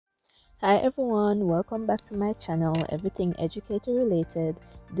Hi everyone, welcome back to my channel, Everything Educator Related.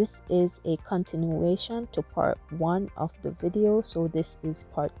 This is a continuation to part 1 of the video, so this is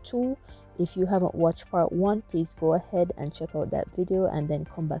part 2. If you haven't watched part 1, please go ahead and check out that video and then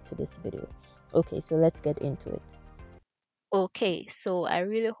come back to this video. Okay, so let's get into it. Okay, so I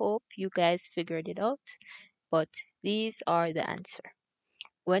really hope you guys figured it out, but these are the answer.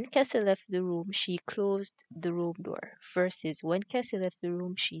 When Cassie left the room, she closed the room door, versus when Cassie left the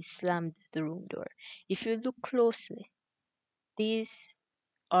room, she slammed the room door. If you look closely, these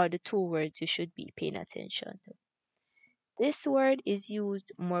are the two words you should be paying attention to. This word is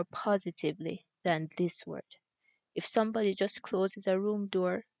used more positively than this word. If somebody just closes a room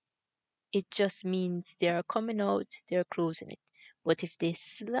door, it just means they are coming out, they're closing it. But if they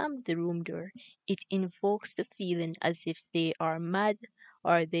slam the room door, it invokes the feeling as if they are mad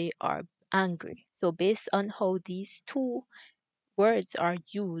or they are angry. So based on how these two words are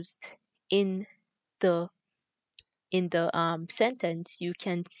used in the sentence, you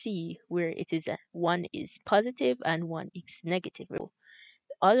can see where it is one is positive and one is negative. The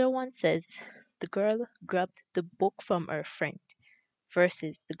other one says the girl grabbed the book from her friend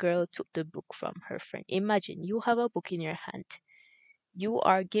versus the girl took the book from her friend. Imagine you have a book in your hand. You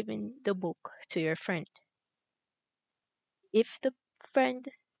are giving the book to your friend. If the friend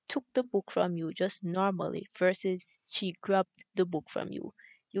took the book from you just normally versus she grabbed the book from you,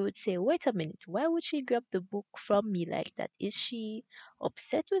 you would say, wait a minute, why would she grab the book from me like that? Is she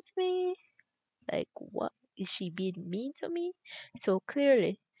upset with me? Like, what? Is she being mean to me? So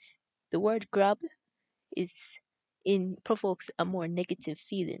clearly, the word grab is provokes a more negative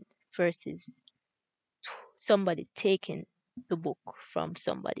feeling versus somebody taking the book from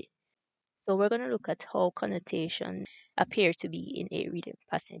somebody. So we're going to look at how connotations appear to be in a reading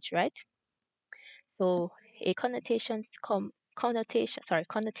passage, right? So a connotations come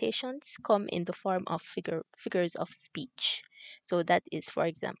in the form of figures of speech. So that is, for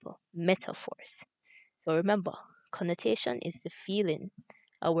example, metaphors. So remember, connotation is the feeling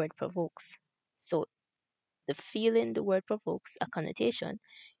a word provokes. So the feeling the word provokes, a connotation,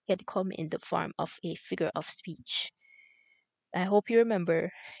 can come in the form of a figure of speech. I hope you remember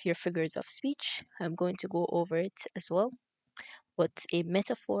your figures of speech. I'm going to go over it as well. But a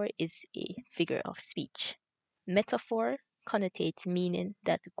metaphor is a figure of speech. Metaphor connotates meaning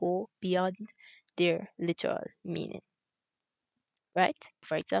that go beyond their literal meaning, right?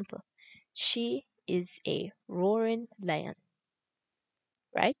 For example, she is a roaring lion,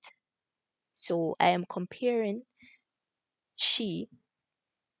 right? So I am comparing she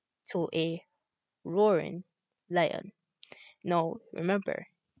to a roaring lion. Now, remember,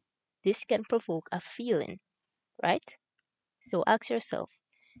 this can provoke a feeling, right? So ask yourself,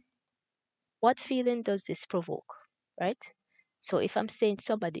 what feeling does this provoke, right? So if I'm saying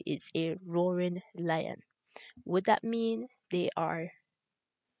somebody is a roaring lion, would that mean they are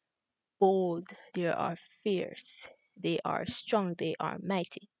bold, they are fierce, they are strong, they are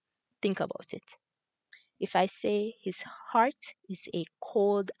mighty? Think about it. If I say his heart is a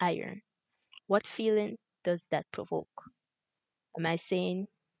cold iron, what feeling does that provoke? Am I saying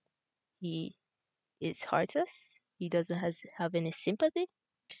he is heartless? He doesn't have any sympathy?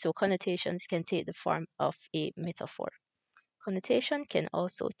 So connotations can take the form of a metaphor. Connotation can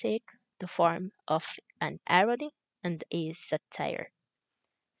also take the form of an irony and a satire.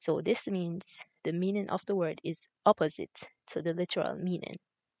 So this means the meaning of the word is opposite to the literal meaning.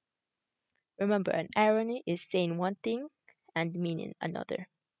 Remember, an irony is saying one thing and meaning another.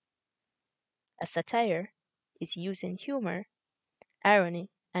 A satire is using humor, irony,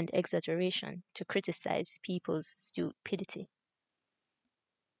 and exaggeration to criticize people's stupidity.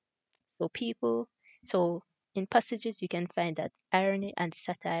 So so in passages you can find that irony and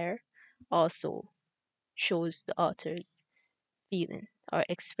satire also shows the author's feeling or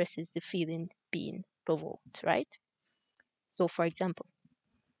expresses the feeling being provoked, right? So for example,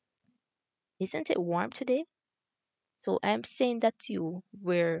 isn't it warm today? So I'm saying that to you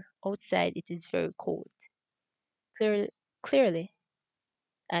where outside it is very cold. Clearly,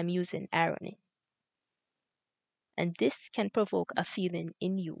 I'm using irony. And this can provoke a feeling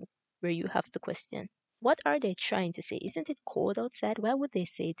in you where you have to question, what are they trying to say? Isn't it cold outside? Why would they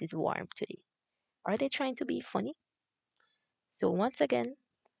say it is warm today? Are they trying to be funny? So once again,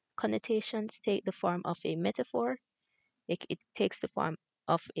 connotations take the form of a metaphor, it takes the form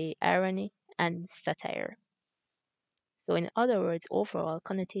of a irony and satire. So in other words, overall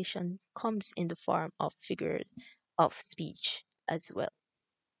connotation comes in the form of figure of speech as well.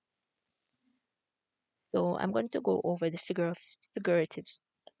 So I'm going to go over the figurative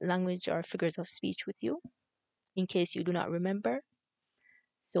language or figures of speech with you in case you do not remember.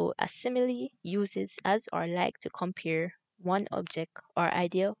 So a simile uses as or like to compare one object or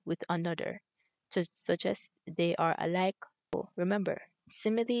idea with another to suggest they are alike. So remember,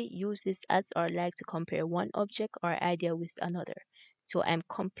 simile uses as or like to compare one object or idea with another. So I'm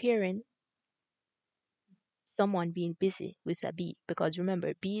comparing someone being busy with a bee because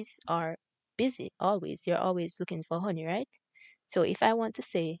remember, bees are busy always. They're always looking for honey, right? So if I want to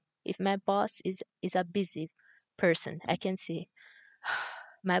say, if my boss is a busy person, I can say,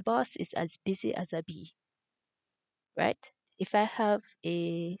 my boss is as busy as a bee, right? If I have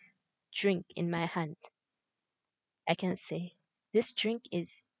a drink in my hand, I can say, this drink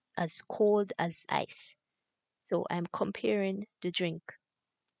is as cold as ice. So I'm comparing the drink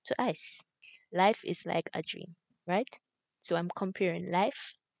to ice. Life is like a dream, right? So I'm comparing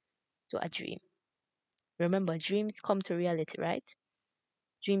life to a dream. Remember, dreams come to reality, right?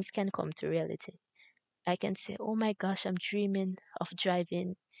 Dreams can come to reality. I can say, oh my gosh, I'm dreaming of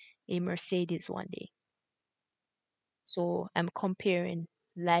driving a Mercedes one day. So I'm comparing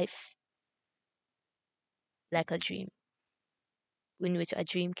life like a dream, in which a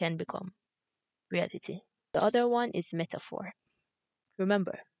dream can become reality. The other one is metaphor.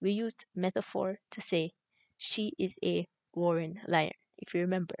 Remember, we used metaphor to say she is a roaring lion, if you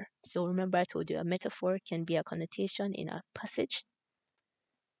remember. So remember, I told you a metaphor can be a connotation in a passage.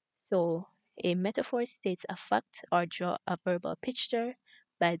 So a metaphor states a fact or draw a verbal picture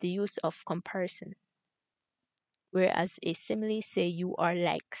by the use of comparison, whereas a simile say you are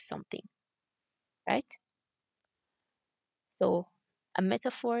like something, right? So a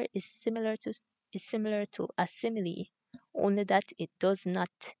metaphor is similar to a simile, only that it does not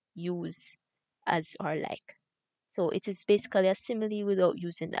use as or like. So it is basically a simile without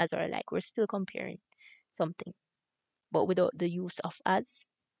using as or like. We're still comparing something, but without the use of as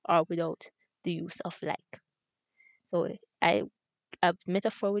or without the use of like. So I a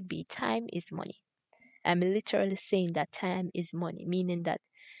metaphor would be time is money. I'm literally saying that time is money, meaning that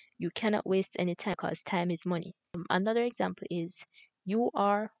you cannot waste any time because time is money. Another example is you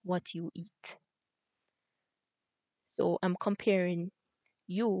are what you eat. So I'm comparing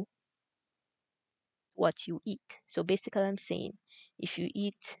you what you eat. So basically I'm saying if you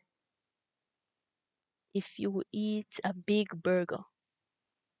eat a big burger,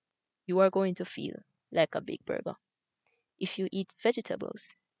 you are going to feel like a big burger. If you eat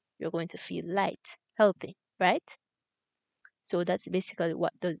vegetables, you're going to feel light, healthy, right? So that's basically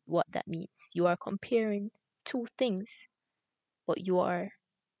what that means. You are comparing two things, but you are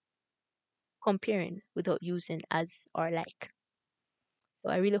comparing without using as or like. So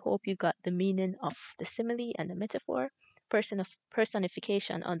I really hope you got the meaning of the simile and the metaphor.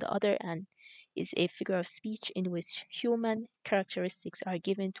 Personification, on the other hand, is a figure of speech in which human characteristics are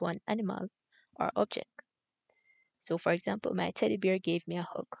given to an animal or object. So, for example, my teddy bear gave me a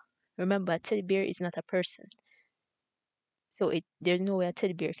hug. Remember, a teddy bear is not a person, so there's no way a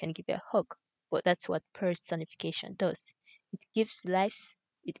teddy bear can give you a hug. But that's what personification does. It gives life,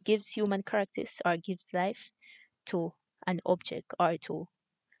 it gives human characters or gives life to an object or to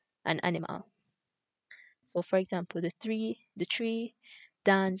an animal. So, for example, the tree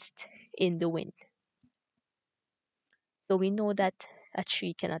danced in the wind. So we know that a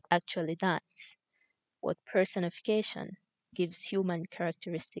tree cannot actually dance, but personification gives human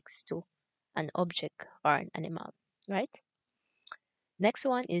characteristics to an object or an animal, right? Next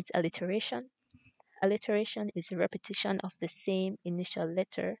one is alliteration. Alliteration is a repetition of the same initial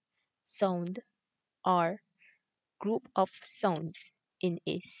letter, sound, or group of sounds in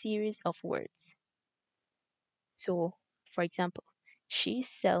a series of words. So, for example, she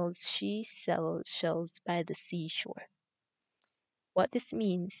sells shells by the seashore. What this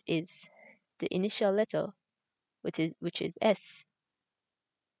means is the initial letter, which is S,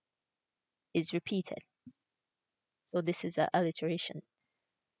 is repeated. So this is an alliteration.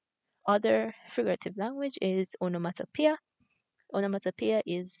 Other figurative language is onomatopoeia. Onomatopoeia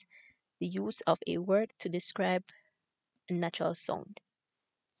is the use of a word to describe a natural sound.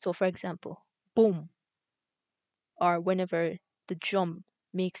 So, for example, boom, or whenever the drum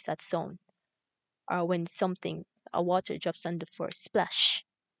makes that sound, or when a water drops on the floor, splash.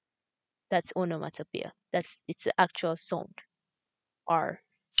 That's onomatopoeia. It's the actual sound. Or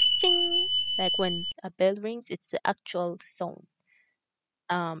ting, like when a bell rings, it's the actual sound.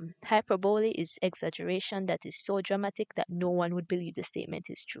 Hyperbole is exaggeration that is so dramatic that no one would believe the statement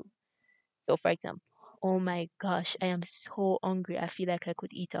is true. So, for example, oh my gosh, I am so hungry. I feel like I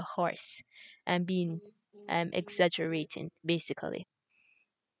could eat a horse. I'm exaggerating, basically.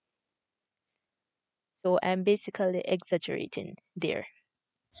 So, I'm basically exaggerating there.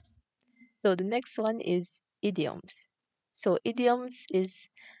 So, the next one is idioms. So idioms is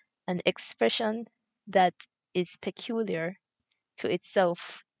an expression that is peculiar to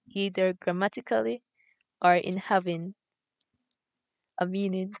itself, either grammatically or in having a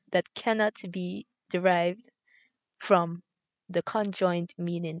meaning that cannot be derived from the conjoined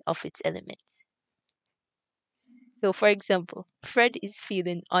meaning of its elements. So, for example, Fred is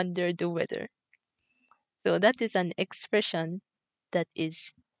feeling under the weather. So, that is an expression that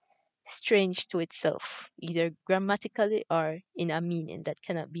is strange to itself, either grammatically or in a meaning that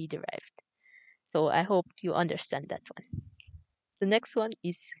cannot be derived. So, I hope you understand that one. The next one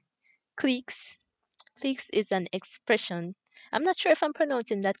is cliques. Cliques is an expression. I'm not sure if I'm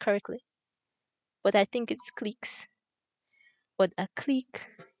pronouncing that correctly, but I think it's cliques. But a clique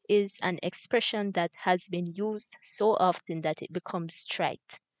is an expression that has been used so often that it becomes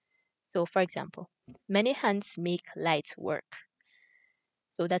trite. So, for example, many hands make light work.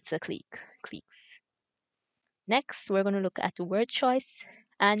 So that's a clique, cliques. Next, we're going to look at word choice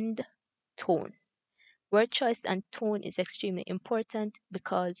and tone. Word choice and tone is extremely important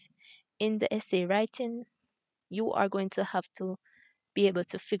because in the essay writing, you are going to have to be able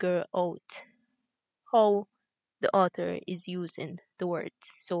to figure out how the author is using the words.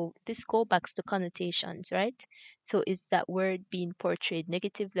 So this go back to connotations, right? So is that word being portrayed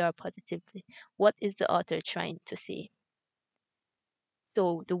negatively or positively? What is the author trying to say?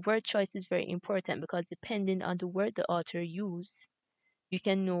 So the word choice is very important because depending on the word the author use, you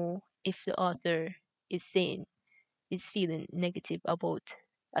can know if the author is saying is feeling negative about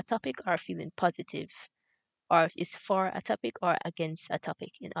a topic or feeling positive or is for a topic or against a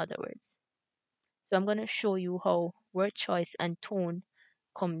topic in other words. So I'm going to show you how word choice and tone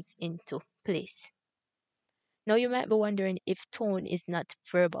comes into place. Now you might be wondering if tone is not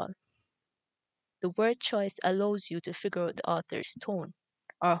verbal. The word choice allows you to figure out the author's tone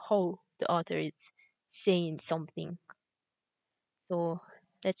or how the author is saying something. So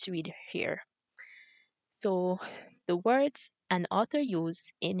let's read here. So the words an author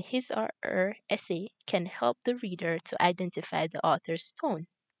uses in his or her essay can help the reader to identify the author's tone.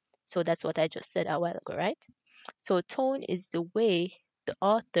 So that's what I just said a while ago, right? So tone is the way the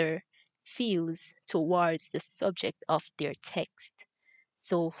author feels towards the subject of their text.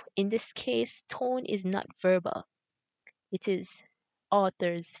 So in this case, tone is not verbal. It is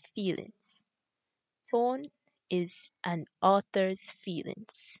author's feelings. Tone is an author's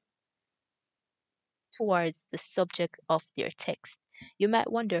feelings towards the subject of their text. You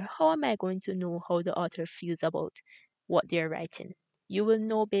might wonder, how am I going to know how the author feels about what they're writing? You will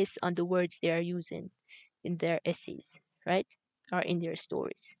know based on the words they are using in their essays, right? Or in their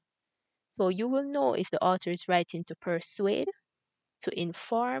stories. So you will know if the author is writing to persuade, to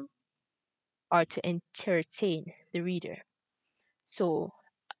inform, or to entertain the reader. So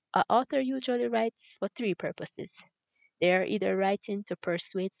an author usually writes for three purposes. They are either writing to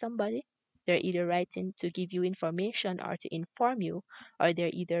persuade somebody, they're either writing to give you information or to inform you, or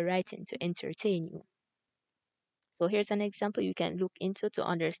they're either writing to entertain you. So here's an example you can look into to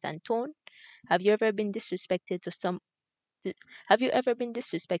understand tone. Have you ever been disrespected to some to, have you ever been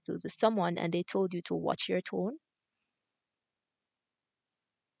disrespectful to someone and they told you to watch your tone?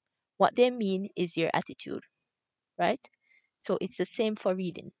 What they mean is your attitude, right? So it's the same for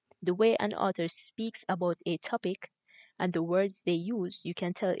reading. The way an author speaks about a topic and the words they use, you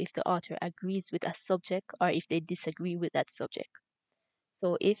can tell if the author agrees with a subject or if they disagree with that subject.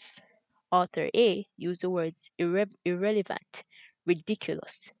 So if author A used the words irrelevant,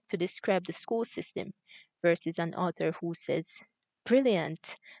 ridiculous to describe the school system versus an author who says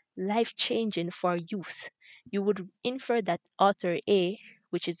brilliant, life changing for youth, you would infer that author A,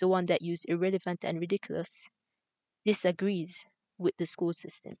 which is the one that used irrelevant and ridiculous, disagrees with the school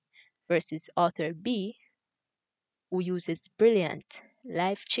system versus author B, who uses brilliant,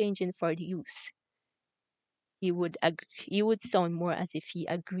 life changing for the youth. He would sound more as if he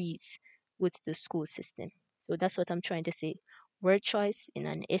agrees with the school system. So that's what I'm trying to say. Word choice in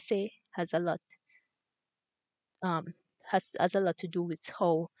an essay um has a lot to do with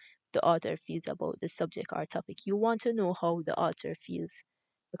how the author feels about the subject or topic. You want to know how the author feels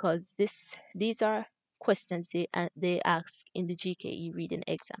because these are questions they ask in the GKE reading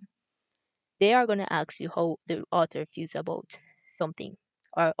exam. They are going to ask you how the author feels about something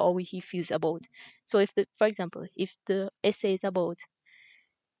or how he feels about. So if the for example, if the essay is about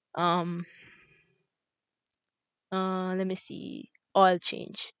um let me see, oil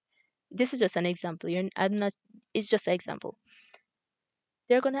change. This is just an example. I'm not it's just an example.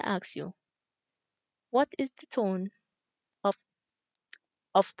 They're going to ask you, what is the tone of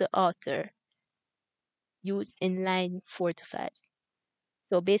the author used in line 4 to 5?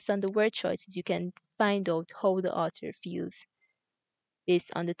 So based on the word choices, you can find out how the author feels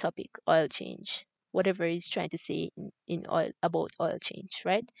based on the topic oil change, whatever he's trying to say in oil about oil change,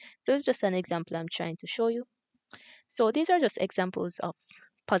 right? So it's just an example I'm trying to show you. So these are just examples of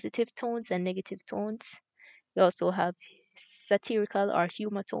positive tones and negative tones. We also have satirical or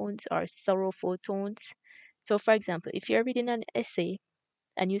humor tones or sorrowful tones. So for example, if you're reading an essay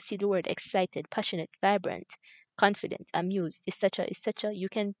and you see the word excited, passionate, vibrant, confident, amused, etc., etc., you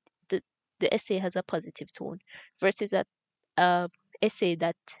can the essay has a positive tone versus a essay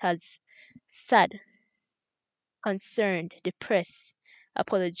that has sad, concerned, depressed,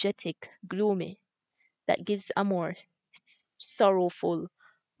 apologetic, gloomy, that gives a more sorrowful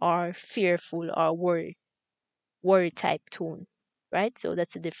or fearful or worry type tone, right? So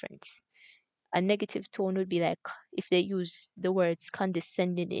that's the difference. A negative tone would be like if they use the words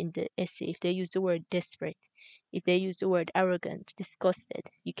condescending in the essay, if they use the word desperate, if they use the word arrogant, disgusted,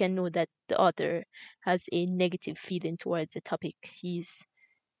 you can know that the author has a negative feeling towards the topic he's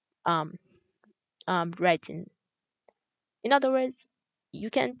um writing. In other words, you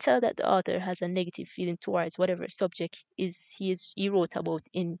can tell that the author has a negative feeling towards whatever subject he wrote about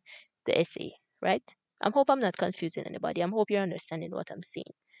in the essay, right? I hope I'm not confusing anybody. I hope you're understanding what I'm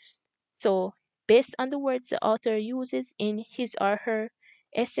saying. So, based on the words the author uses in his or her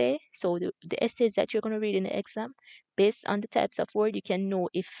essay, so the essays that you're going to read in the exam, based on the types of word, you can know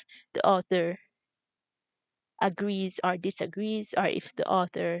if the author agrees or disagrees, or if the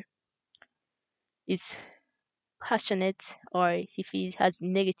author is passionate or if he has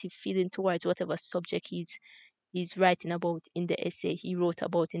negative feeling towards whatever subject he's writing about in the essay he wrote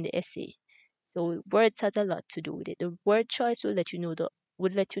about in the essay. So words has a lot to do with it. The word choice will let you know the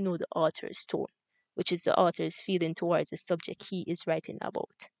author's tone, which is the author's feeling towards the subject he is writing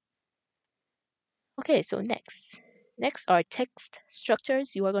about. Okay, so next are text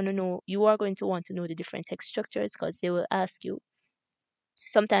structures. You are going to want to know the different text structures because they will ask you.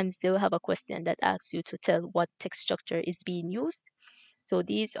 Sometimes they will have a question that asks you to tell what text structure is being used. So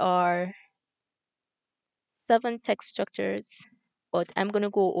these are 7 text structures, but I'm going to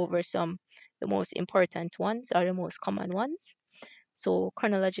go over the most important ones or the most common ones. So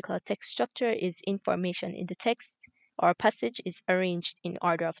chronological text structure is information in the text or passage is arranged in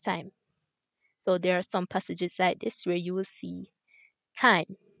order of time. So there are some passages like this where you will see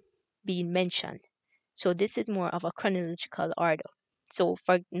time being mentioned. So this is more of a chronological order. So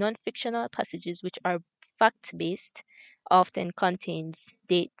for non-fictional passages which are fact-based often contains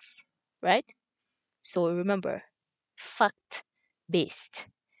dates, right? So remember, fact-based.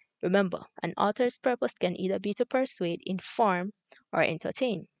 Remember, an author's purpose can either be to persuade, inform, or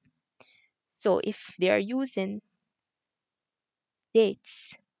entertain. So if they are using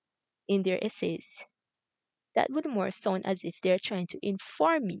dates in their essays, that would more sound as if they're trying to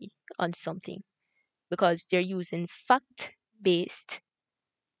inform me on something because they're using fact-based,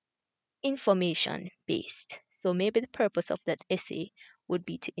 information-based. So maybe the purpose of that essay would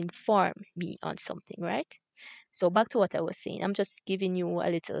be to inform me on something, right? So back to what I was saying. I'm just giving you a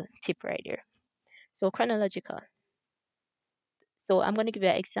little tip right here. So chronological. So I'm going to give you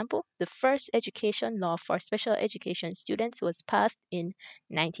an example. The first education law for special education students was passed in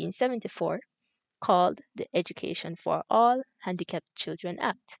 1974, called the Education for All Handicapped Children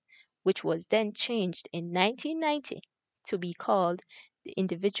Act, which was then changed in 1990 to be called the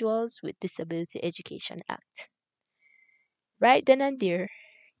Individuals with Disability Education Act. Right then and there,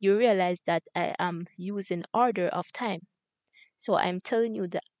 you realize that I am using order of time. So I'm telling you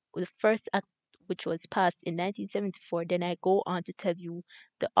that the first act which was passed in 1974, then I go on to tell you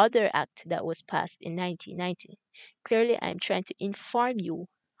the other act that was passed in 1990. Clearly, I'm trying to inform you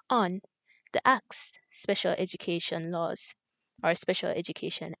on the acts, special education laws, or special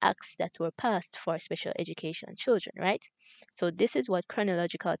education acts that were passed for special education children, right? So this is what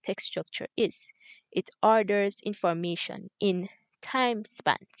chronological text structure is. It orders information in time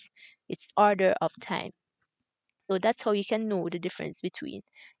spans. It's order of time. So that's how you can know the difference between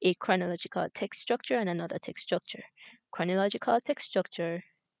a chronological text structure and another text structure. Chronological text structure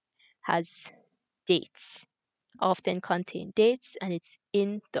has dates, often contain dates, and it's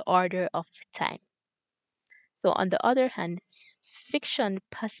in the order of time. So, on the other hand, fiction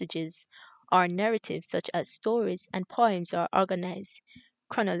passages or narratives such as stories and poems are organized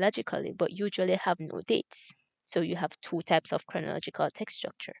chronologically but usually have no dates. So, you have 2 types of chronological text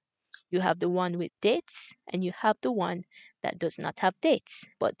structure. You have the one with dates, and you have the one that does not have dates,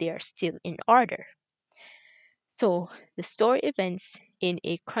 but they are still in order. So, the story events in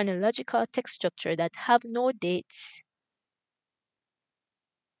a chronological text structure that have no dates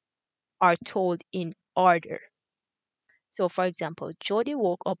are told in order. So, for example, Jody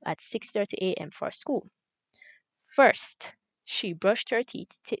woke up at 6:30 a.m. for school. First, she brushed her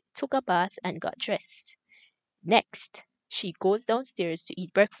teeth, took a bath, and got dressed. Next, she goes downstairs to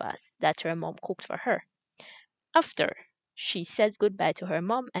eat breakfast that her mom cooked for her. After, she says goodbye to her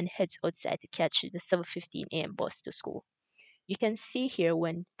mom and heads outside to catch the 7:15 a.m. bus to school. You can see here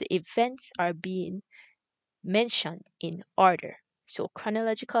when the events are being mentioned in order. So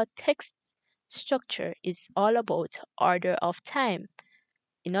chronological text structure is all about order of time.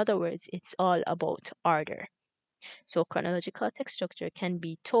 In other words, it's all about order. So chronological text structure can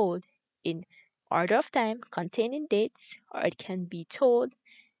be told in order of time containing dates, or it can be told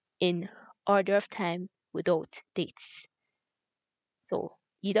in order of time without dates. So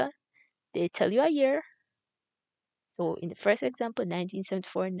either they tell you a year, so in the first example,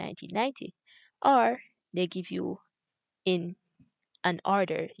 1974 and 1990, or they give you in an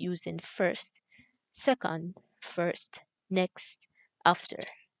order using first, second, first, next, after.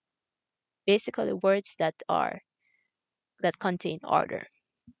 Basically words that contain order.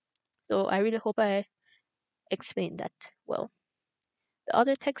 So I really hope I explained that well. The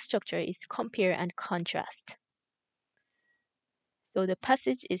other text structure is compare and contrast. So the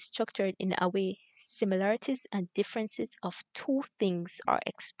passage is structured in a way similarities and differences of two things are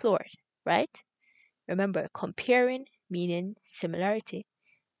explored, right? Remember, comparing meaning similarity,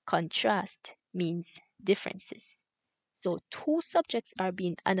 contrast means differences. So two subjects are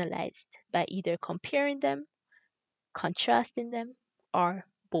being analyzed by either comparing them, contrasting them, or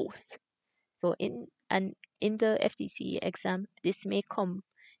both. So in the FTCE exam, this may come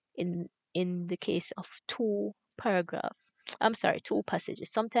in the case of two paragraphs. I'm sorry, two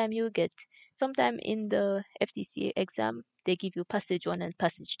passages. Sometime in the FTCE exam they give you passage one and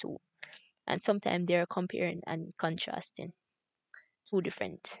passage two, and sometimes they're comparing and contrasting two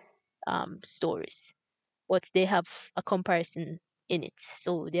different stories, but they have a comparison in it,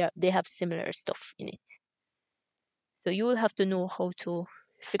 so they have similar stuff in it. So you will have to know how to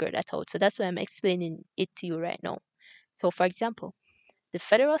figure that out. So that's why I'm explaining it to you right now. So for example, the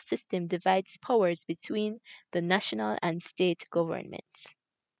federal system divides powers between the national and state governments.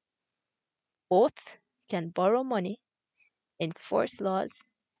 Both can borrow money, enforce laws,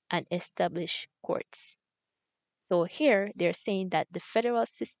 and establish courts. So here they're saying that the federal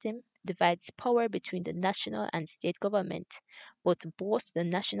system divides power between the national and state government, but both the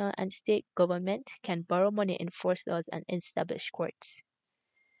national and state government can borrow money, enforce laws, and establish courts.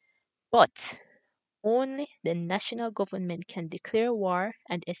 But only the national government can declare war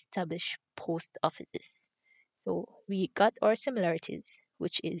and establish post offices. So we got our similarities,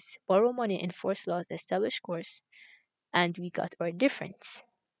 which is borrow money, enforce laws, establish courts, and we got our difference.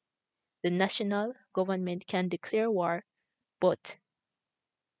 The national government can declare war, but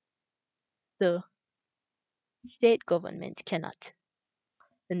the state government cannot.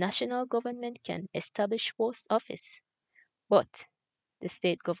 The national government can establish post office, but the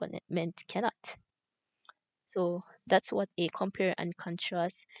state government cannot. So that's what a compare and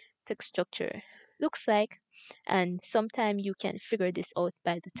contrast text structure looks like. And sometimes you can figure this out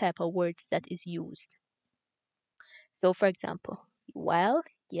by the type of words that is used. So for example, while,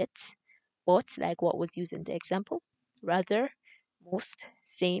 yet, but, like what was used in the example, rather, most,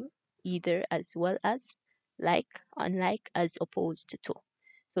 same, either, as well as, like, unlike, as opposed to.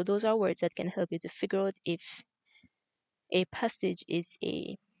 So those are words that can help you to figure out if a passage is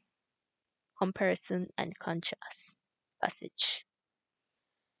a comparison and contrast passage.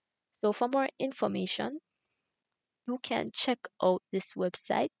 So for more information, you can check out this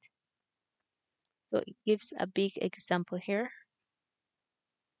website. So it gives a big example here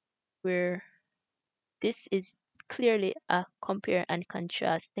where this is clearly a compare and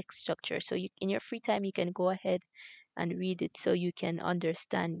contrast text structure. So in your free time, you can go ahead and read it so you can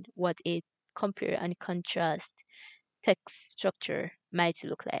understand what a compare and contrast text structure might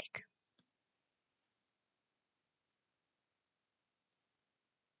look like.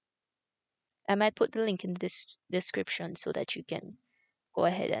 I might put the link in this description so that you can go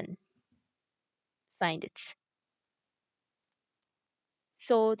ahead and find it.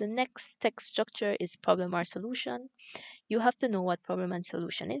 So the next text structure is problem or solution. You have to know what problem and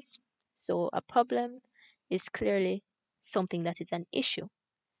solution is. So a problem is clearly something that is an issue,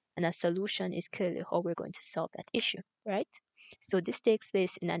 and a solution is clearly how we're going to solve that issue, right? So this takes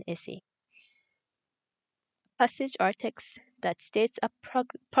place in an essay. Passage or text that states a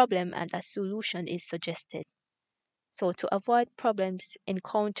problem and a solution is suggested. So to avoid problems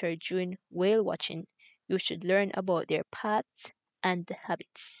encountered during whale watching, you should learn about their paths and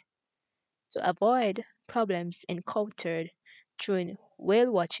habits. To avoid problems encountered during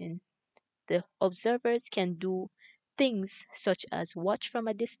whale watching, the observers can do things such as watch from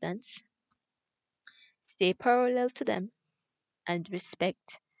a distance, stay parallel to them, and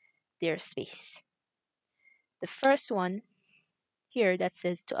respect their space. The first one here that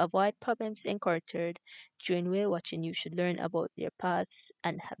says to avoid problems encountered during whale watching, you should learn about their paths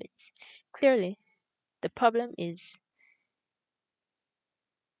and habits. Clearly, the problem is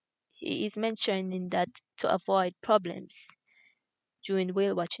he is mentioning that to avoid problems during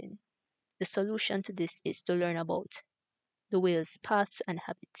whale watching, the solution to this is to learn about the whale's paths and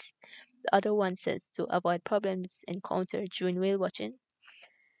habits. The other one says to avoid problems encountered during whale watching,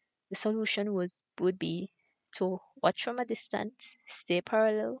 the solution would be to watch from a distance, stay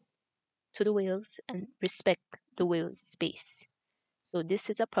parallel to the whales, and respect the whale's space. So this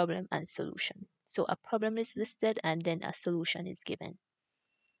is a problem and solution. So a problem is listed and then a solution is given.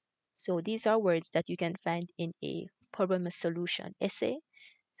 So these are words that you can find in a problem and solution essay.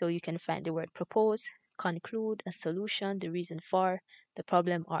 So you can find the word propose, conclude, a solution, the reason for, the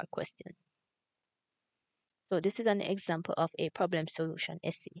problem or question. So this is an example of a problem solution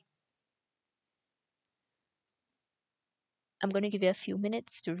essay. I'm going to give you a few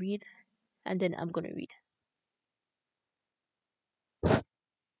minutes to read and then I'm going to read.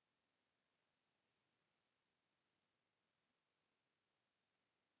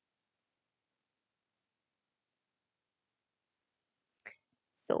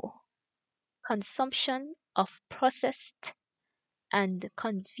 So consumption of processed and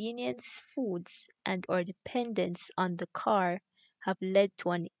convenience foods and our dependence on the car have led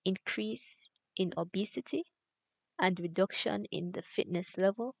to an increase in obesity and reduction in the fitness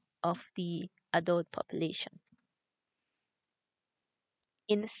level of the adult population.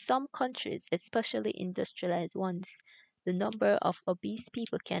 In some countries, especially industrialized ones, the number of obese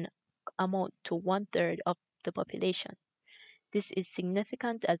people can amount to one third of the population. This is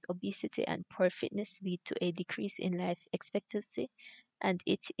significant as obesity and poor fitness lead to a decrease in life expectancy, and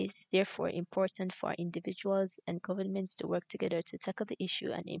it is therefore important for individuals and governments to work together to tackle the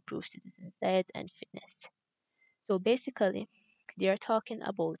issue and improve citizens' diet and fitness. So basically, they are talking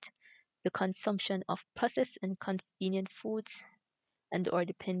about the consumption of processed and convenient foods and our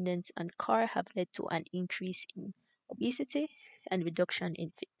dependence on car have led to an increase in obesity and reduction in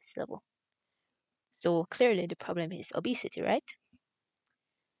fitness level. So clearly the problem is obesity, right?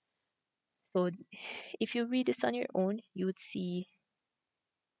 So if you read this on your own, you would see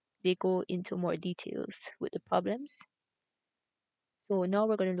they go into more details with the problems. So now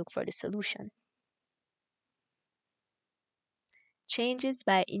we're going to look for the solution. Changes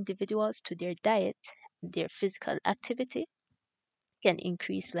by individuals to their diet and their physical activity can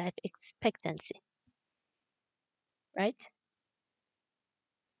increase life expectancy, right?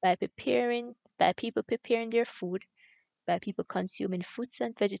 By people preparing their food, by people consuming fruits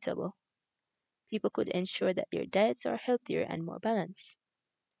and vegetables, people could ensure that their diets are healthier and more balanced.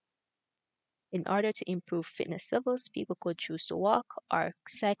 In order to improve fitness levels, people could choose to walk or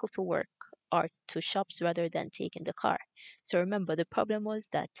cycle to work or to shops rather than taking the car. So remember, the problem was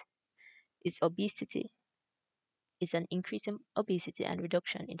that is obesity, is an increase in obesity and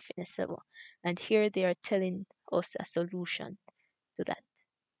reduction in fitness level. And here they are telling us a solution to that.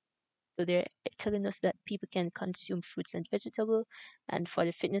 So they're telling us that people can consume fruits and vegetables, and for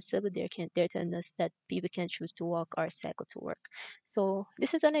the fitness level, they're telling us that people can choose to walk or cycle to work. So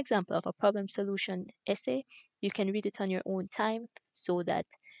this is an example of a problem solution essay. You can read it on your own time so that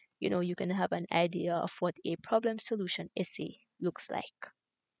you can have an idea of what a problem solution essay looks like.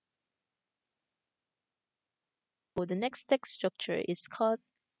 So the next text structure is cause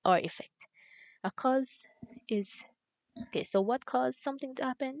or effect. A cause is okay, so what caused something to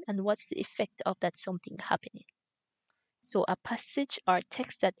happen and what's the effect of that something happening? So a passage or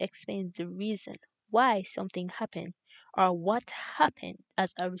text that explains the reason why something happened or what happened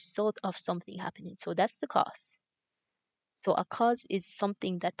as a result of something happening. So that's the cause. So a cause is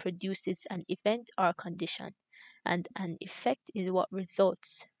something that produces an event or condition, and an effect is what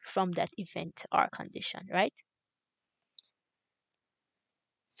results from that event or condition, right?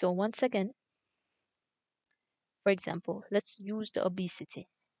 So once again, for example, let's use the obesity.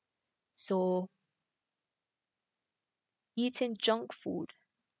 So eating junk food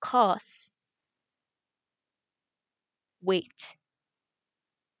causes weight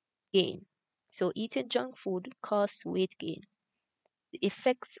gain. So eating junk food causes weight gain. The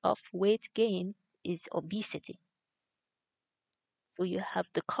effects of weight gain is obesity. So you have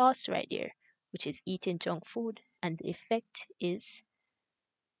the cause right there, which is eating junk food, and the effect is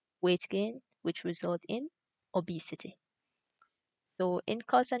weight gain, which result in obesity. So in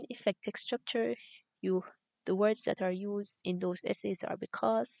cause and effect text structure, you the words that are used in those essays are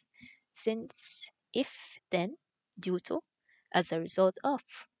because, since, if, then. due to, as a result of,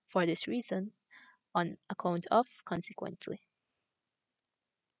 for this reason, on account of, consequently.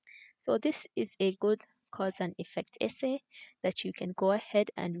 So this is a good cause and effect essay that you can go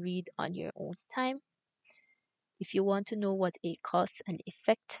ahead and read on your own time. If you want to know what a cause and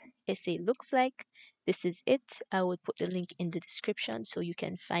effect essay looks like, this is it. I will put the link in the description so you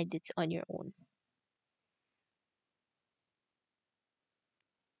can find it on your own.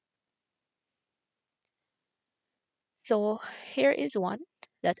 So here is one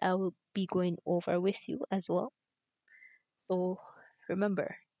that I will be going over with you as well. So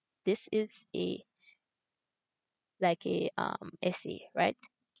remember, this is a like a essay, right?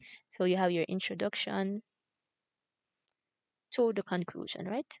 So you have your introduction to the conclusion,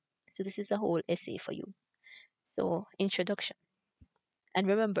 right? So this is a whole essay for you. So introduction. And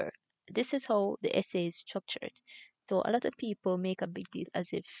remember, this is how the essay is structured. So a lot of people make a big deal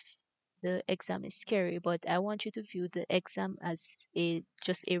as if the exam is scary, but I want you to view the exam as a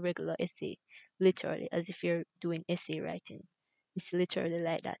just a regular essay, literally, as if you're doing essay writing. It's literally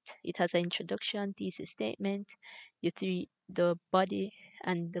like that. It has an introduction, thesis statement, the body,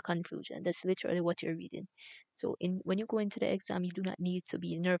 and the conclusion. That's literally what you're reading. So when you go into the exam, you do not need to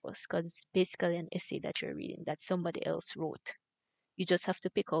be nervous because it's basically an essay that you're reading that somebody else wrote. You just have to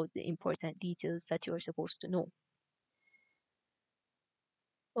pick out the important details that you're supposed to know.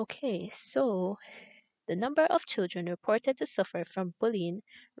 Okay, so the number of children reported to suffer from bullying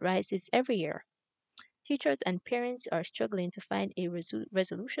rises every year. Teachers and parents are struggling to find a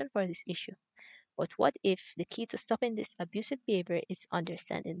resolution for this issue. But what if the key to stopping this abusive behavior is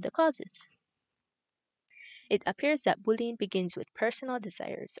understanding the causes? It appears that bullying begins with personal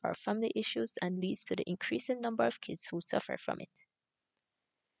desires or family issues and leads to the increasing number of kids who suffer from it.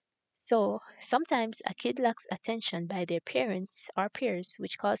 So sometimes a kid lacks attention by their parents or peers,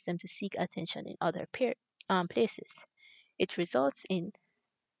 which cause them to seek attention in other places. It results in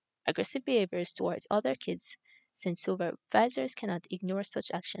aggressive behaviors towards other kids since supervisors cannot ignore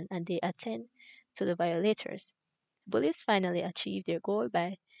such action and they attend to the violators. Bullies finally achieve their goal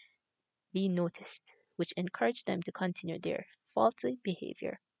by being noticed, which encourage them to continue their faulty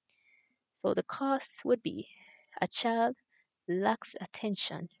behavior. So the cause would be a child lacks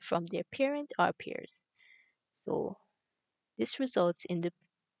attention from their parent or peers. So this results in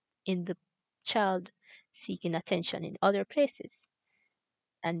the child seeking attention in other places,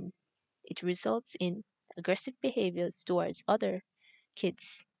 and it results in aggressive behaviors towards other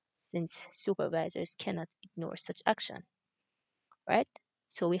kids since supervisors cannot ignore such action, right?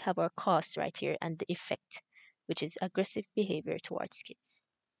 So we have our cause right here and the effect, which is aggressive behavior towards kids.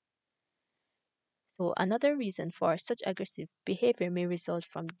 So another reason for such aggressive behavior may result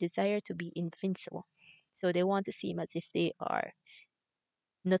from desire to be invincible. So they want to seem as if they are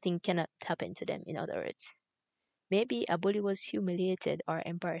nothing cannot happen to them, in other words. Maybe a bully was humiliated or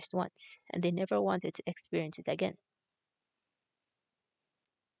embarrassed once, and they never wanted to experience it again.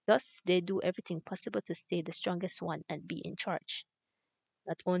 Thus, they do everything possible to stay the strongest one and be in charge.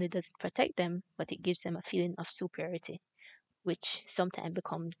 Not only does it protect them, but it gives them a feeling of superiority, which sometimes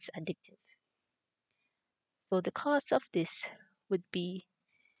becomes addictive. So, the cause of this would be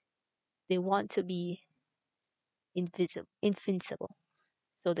they want to be invincible.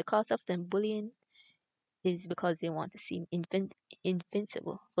 So, the cause of them bullying is because they want to seem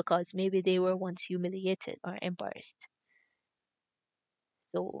invincible, because maybe they were once humiliated or embarrassed.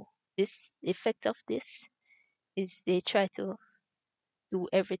 So this effect of this is they try to do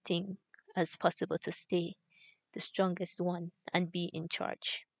everything as possible to stay the strongest one and be in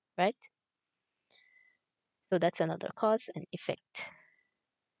charge, right? So that's another cause and effect.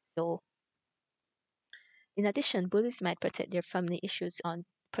 So in addition, bullies might project, their family issues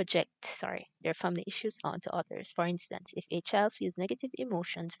onto others. For instance, if a child feels negative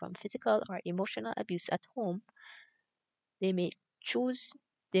emotions from physical or emotional abuse at home, they may choose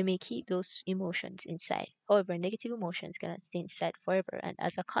they may keep those emotions inside. However, negative emotions cannot stay inside forever, and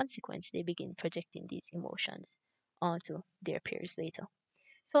as a consequence, they begin projecting these emotions onto their peers later.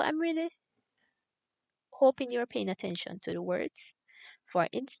 So I'm really hoping you're paying attention to the words. For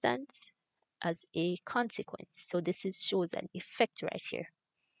instance, as a consequence. So this is shows an effect right here.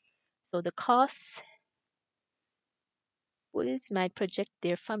 So the cause, bullies might project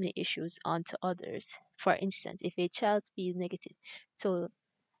their family issues onto others. For instance, if a child feels negative, so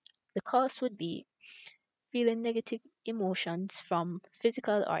the cause would be feeling negative emotions from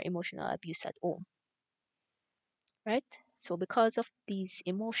physical or emotional abuse at home, right? So, because of these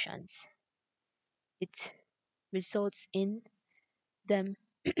emotions, it results in them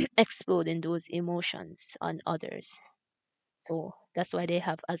exploding those emotions on others. So that's why they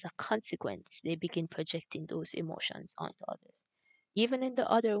have, as a consequence, they begin projecting those emotions onto others. Even in the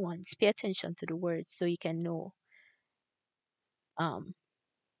other ones, pay attention to the words so you can know um,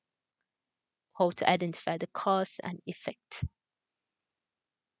 how to identify the cause and effect,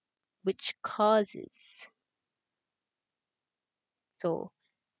 which causes. So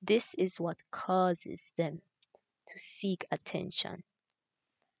this is what causes them to seek attention.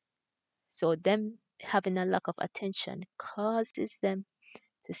 So them having a lack of attention causes them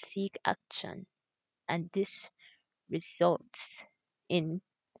to seek action, and this results in,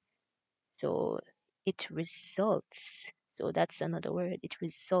 so it results, so that's another word, it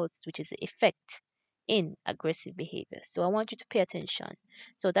results, which is the effect, in aggressive behavior. So I want you to pay attention.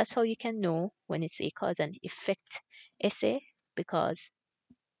 So that's how you can know when it's a cause and effect essay, because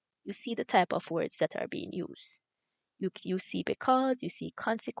you see the type of words that are being used. You see because, you see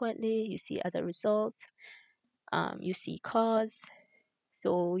consequently, you see as a result, you see cause.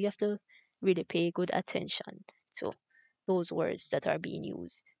 So you have to really pay good attention to those words that are being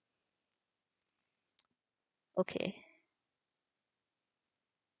used. Okay.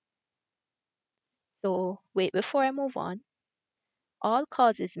 So wait, before I move on, all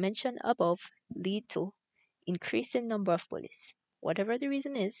causes mentioned above lead to increasing number of bullies. Whatever the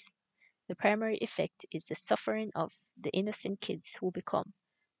reason is, the primary effect is the suffering of the innocent kids who become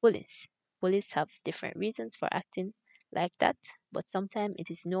bullies. Bullies have different reasons for acting like that, but sometimes it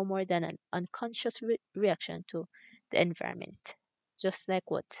is no more than an unconscious reaction to the environment, just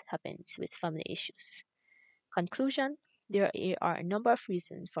like what happens with family issues. Conclusion: there are a number of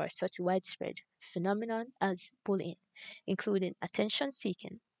reasons for such widespread phenomenon as bullying, including attention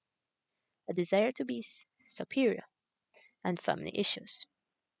seeking, a desire to be superior, and family issues.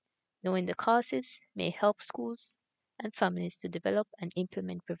 Knowing the causes may help schools and families to develop and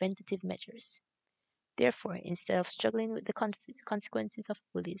implement preventative measures. Therefore, instead of struggling with the consequences of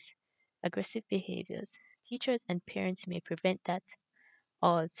bullies' aggressive behaviors, teachers and parents may prevent that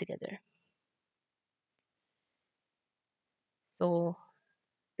altogether. So,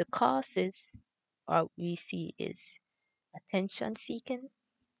 the causes we see is attention seeking,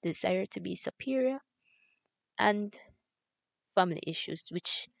 desire to be superior, and family issues,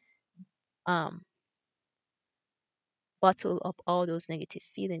 which um, bottle up all those negative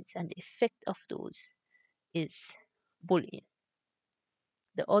feelings, and the effect of those is bullying.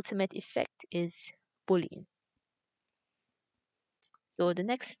 The ultimate effect is bullying. So the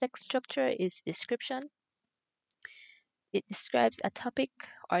next text structure is description. It describes a topic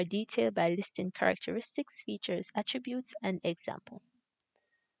or detail by listing characteristics, features, attributes, and example.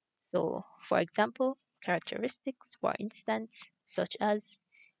 So, for example, characteristics, for instance, such as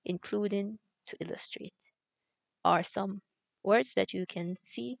including, to illustrate, are some words that you can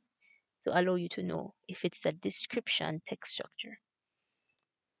see to allow you to know if it's a description text structure.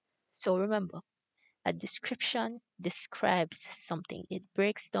 So remember, a description describes something. It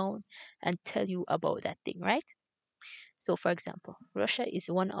breaks down and tell you about that thing, right? So for example, Russia is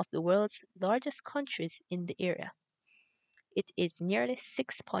one of the world's largest countries in the area. It is nearly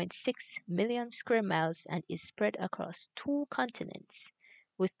 6.6 million square miles and is spread across two continents,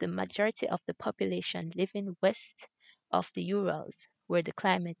 with the majority of the population living west of the Urals, where the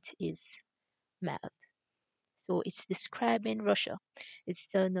climate is mild. So it's describing Russia. It's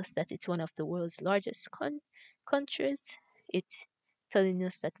telling us that it's one of the world's largest countries. It's telling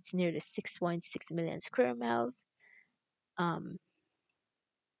us that it's nearly 6.6 million square miles. Um,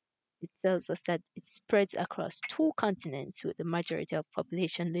 it tells us that it spreads across two continents with the majority of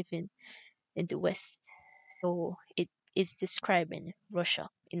population living in the West. So it is describing Russia,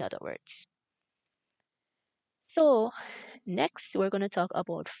 in other words. So next, we're going to talk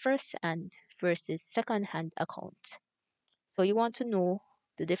about first-hand versus second-hand account. So you want to know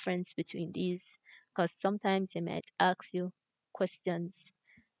the difference between these, because sometimes they might ask you questions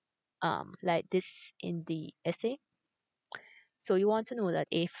like this in the essay. So you want to know that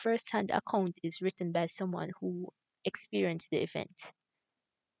a first-hand account is written by someone who experienced the event.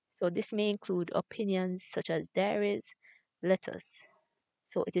 So this may include opinions such as diaries, letters.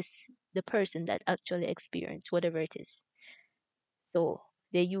 So it is the person that actually experienced whatever it is. So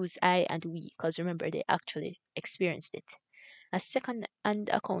they use I and we because remember they actually experienced it. A second-hand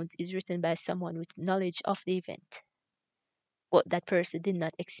account is written by someone with knowledge of the event, but that person did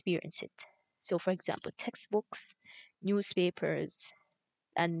not experience it. So, for example, textbooks, newspapers,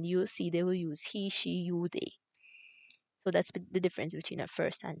 and you'll see they will use he, she, you, they. So that's the difference between a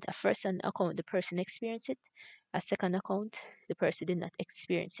first-hand account, the person experienced it. A second account, the person did not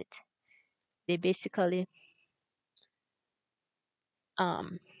experience it. They basically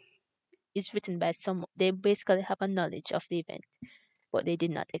um is written by some, they basically have a knowledge of the event, but they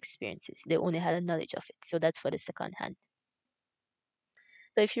did not experience it. They only had a knowledge of it. So that's for the second hand.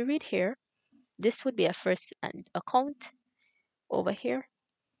 So if you read here, this would be a first hand account. Over here,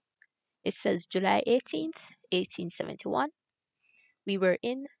 it says July 18th, 1871. We were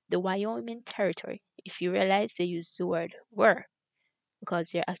in the Wyoming Territory. If you realize they use the word were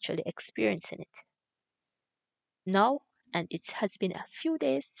because you're actually experiencing it. Now, and it has been a few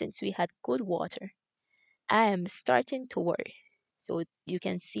days since we had good water. I am starting to worry. So you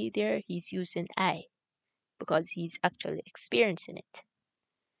can see there he's using I because he's actually experiencing it.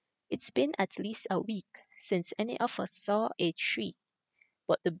 It's been at least a week since any of us saw a tree,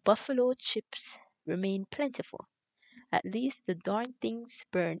 but the buffalo chips remain plentiful. At least the darn things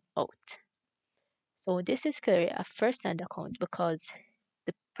burn out. So this is clearly a first-hand account because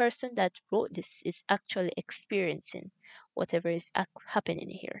the person that wrote this is actually experiencing whatever is happening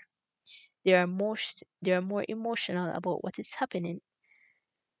here. They are more emotional about what is happening,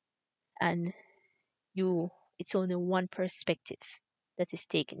 and you it's only one perspective that is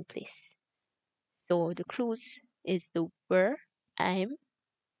taking place. So the clues is the where, I'm,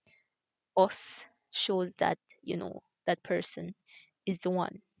 us shows that that person is the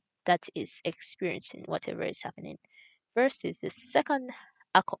one that is experiencing whatever is happening versus the second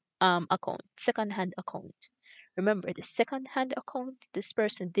hand account. Remember, the second hand account, this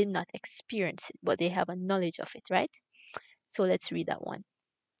person did not experience it, but they have a knowledge of it, right? So let's read that one.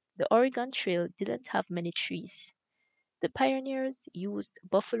 The Oregon Trail didn't have many trees. The pioneers used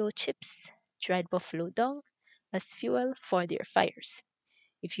buffalo chips, dried buffalo dung, as fuel for their fires.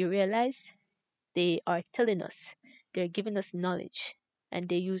 If you realize, they are telling us, they're giving us knowledge, and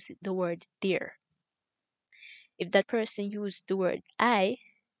they use the word their. If that person used the word I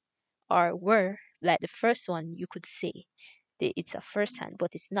or were, like the first one, you could say it's a first hand,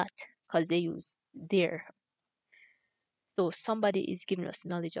 but it's not because they use their. So somebody is giving us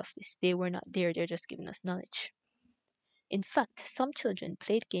knowledge of this. They were not there, they're just giving us knowledge. In fact, some children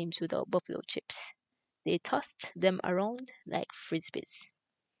played games without buffalo chips. They tossed them around like frisbees.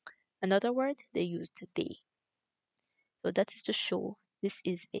 Another word, they used they. So that is to show this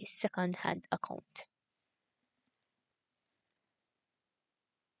is a second hand account.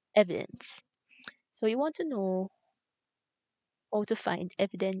 Evidence. So you want to know how to find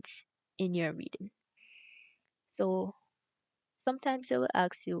evidence in your reading. So sometimes they will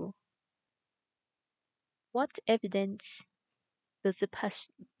ask you, what evidence does the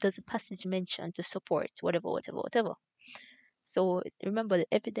passage mention to support whatever, whatever, whatever? So remember, the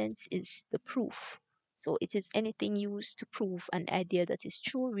evidence is the proof. So it is anything used to prove an idea that is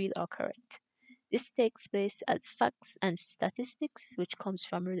true, real, or correct. This takes place as facts and statistics, which comes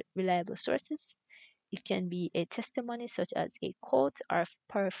from reliable sources. It can be a testimony, such as a quote or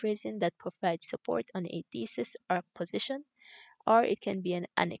paraphrasing that provides support on a thesis or position, or it can be an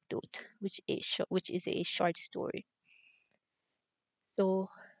anecdote, which is a short story. So,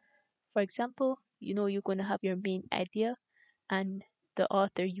 for example, you're going to have your main idea, and the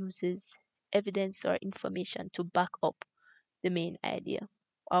author uses evidence or information to back up the main idea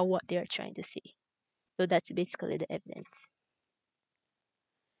or what they are trying to say. So that's basically the evidence.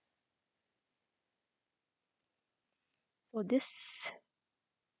 So this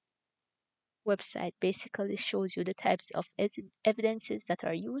website basically shows you the types of evidences that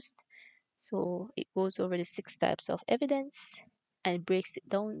are used. So it goes over the 6 types of evidence and breaks it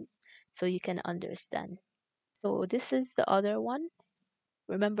down so you can understand. So this is the other one.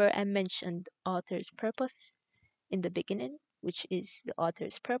 Remember, I mentioned author's purpose in the beginning, which is the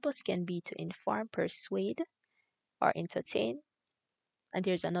author's purpose can be to inform, persuade, or entertain. And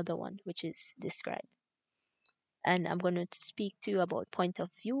there's another one, which is describe. And I'm going to speak to you about point of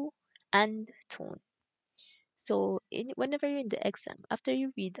view and tone. So, whenever you're in the exam, after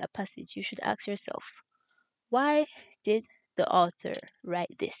you read a passage, you should ask yourself, why did the author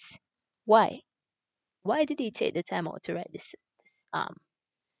write this? Why? Why did he take the time out to write this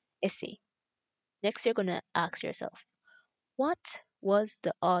essay? Next, you're going to ask yourself, what was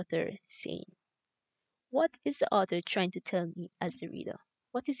the author saying? What is the author trying to tell me as the reader?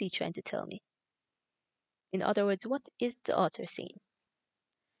 What is he trying to tell me? In other words, what is the author saying?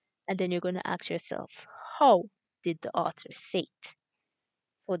 And then you're going to ask yourself, how did the author say it?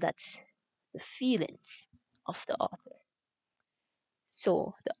 So that's the feelings of the author.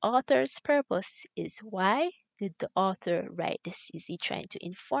 So the author's purpose is, why did the author write this? Is he trying to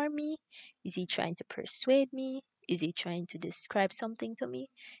inform me? Is he trying to persuade me? Is he trying to describe something to me?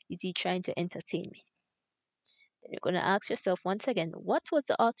 Is he trying to entertain me? Then you're going to ask yourself once again, what was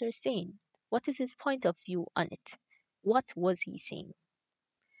the author saying? What is his point of view on it? What was he saying?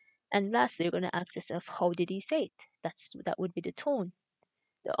 And lastly, you're going to ask yourself, how did he say it? That would be the tone,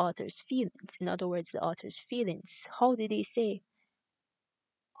 the author's feelings. In other words, the author's feelings. How did he say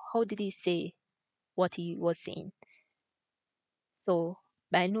what he was saying? So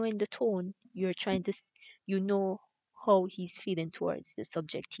by knowing the tone, you're trying to, you know how he's feeling towards the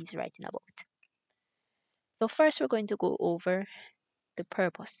subject he's writing about. So first, we're going to go over the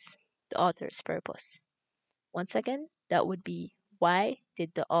purpose, the author's purpose. Once again, that would be, why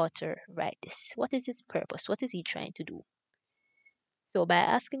did the author write this? What is his purpose? What is he trying to do? So by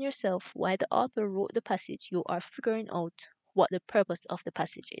asking yourself why the author wrote the passage, you are figuring out what the purpose of the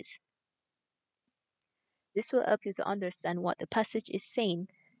passage is. This will help you to understand what the passage is saying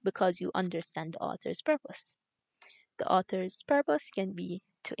because you understand the author's purpose. The author's purpose can be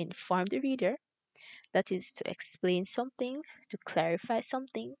to inform the reader, that is, to explain something, to clarify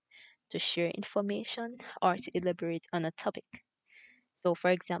something, to share information, or to elaborate on a topic. So, for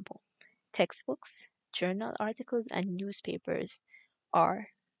example, textbooks, journal articles, and newspapers are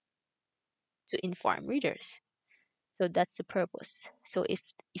to inform readers. So that's the purpose. So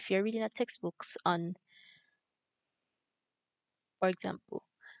if you're reading a textbooks on, for example,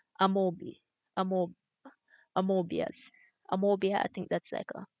 amobi, amob, amobias, amobia, I think that's like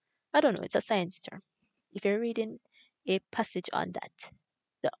a, I don't know, it's a science term. If you're reading a passage on that,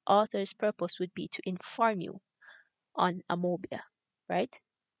 the author's purpose would be to inform you on amobia, right?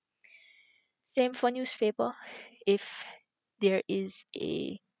 Same for newspaper. If there is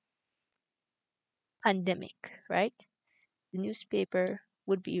a pandemic, right? The newspaper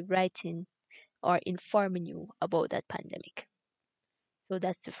would be writing or informing you about that pandemic. So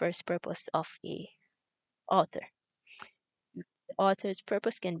that's the first purpose of a author. The author's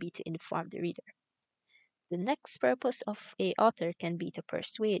purpose can be to inform the reader. The next purpose of a author can be to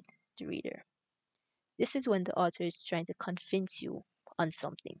persuade the reader. This is when the author is trying to convince you on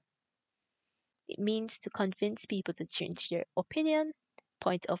something. It means to convince people to change their opinion,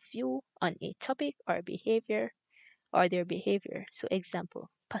 point of view on a topic or behavior or their behavior. So example,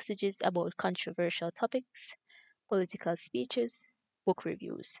 passages about controversial topics, political speeches, book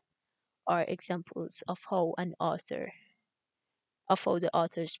reviews are examples of how the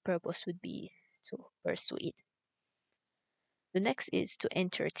author's purpose would be to persuade. The next is to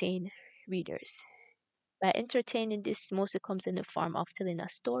entertain readers. By entertaining, this mostly comes in the form of telling a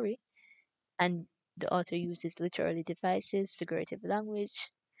story, and the author uses literary devices, figurative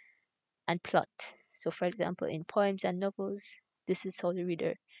language, and plot. So, for example, in poems and novels, this is how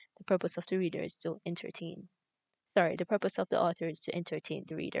the purpose of the reader is to entertain. Sorry, the purpose of the author is to entertain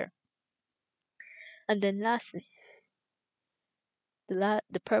the reader. And then lastly, the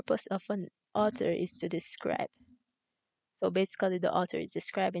purpose of an author is to describe. So basically, the author is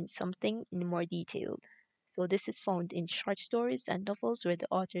describing something in more detail. So this is found in short stories and novels where the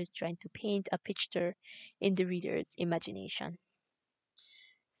author is trying to paint a picture in the reader's imagination.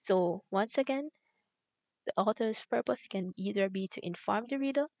 So once again, the author's purpose can either be to inform the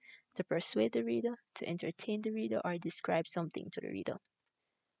reader, to persuade the reader, to entertain the reader, or describe something to the reader.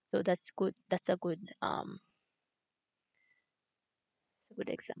 So that's good. It's a good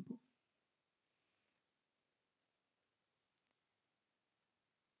example.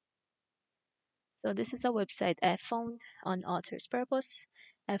 So this is a website I found on author's purpose.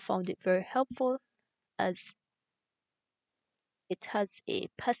 I found it very helpful as it has a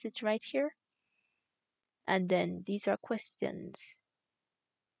passage right here, and then these are questions.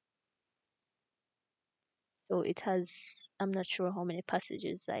 So it has, I'm not sure how many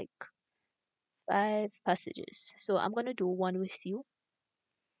passages, like 5 passages. So I'm going to do one with you,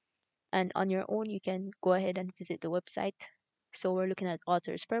 and on your own, you can go ahead and visit the website. So we're looking at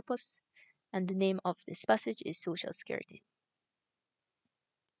author's purpose, and the name of this passage is Social Security.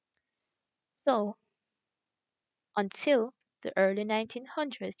 So until the early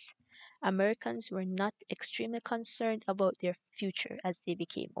 1900s, Americans were not extremely concerned about their future as they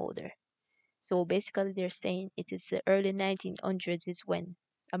became older. So basically, they're saying it is the early 1900s is when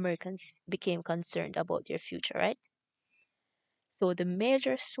Americans became concerned about their future, right? So the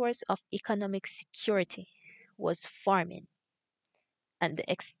major source of economic security was farming, and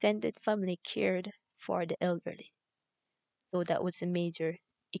the extended family cared for the elderly. So that was the major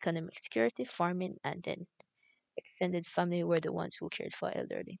economic security, farming, and then extended family were the ones who cared for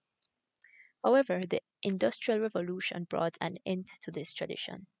elderly. However, the Industrial Revolution brought an end to this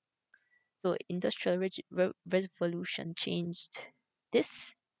tradition. So Revolution changed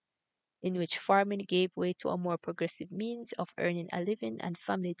this, in which farming gave way to a more progressive means of earning a living and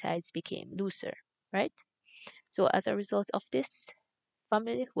family ties became looser, right? So as a result of this,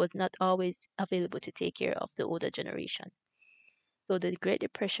 family was not always available to take care of the older generation. So the Great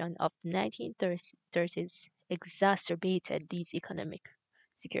Depression of 1930s exacerbated these economic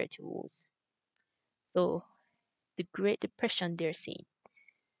security woes. So the Great Depression they're seeing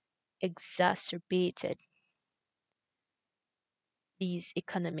exacerbated these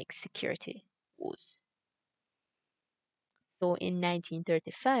economic security woes. So in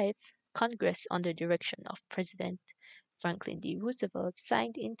 1935, Congress, under direction of President Franklin D. Roosevelt,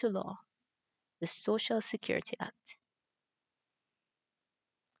 signed into law the Social Security Act.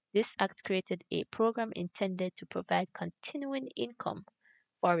 This act created a program intended to provide continuing income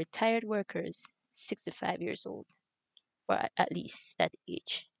for retired workers 65 years old, or at least that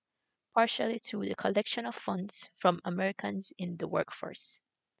age, partially through the collection of funds from Americans in the workforce.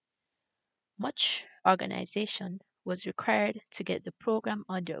 Much organization was required to get the program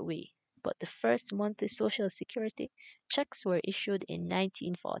underway, but the first monthly Social Security checks were issued in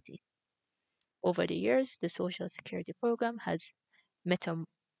 1940. Over the years, the Social Security program metam-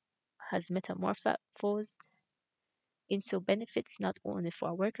 has metamorphosed into benefits not only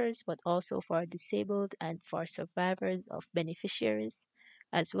for workers but also for disabled and for survivors of beneficiaries,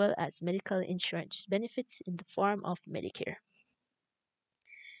 as well as medical insurance benefits in the form of Medicare.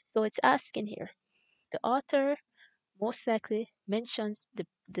 So it's asking here, the author most likely mentions the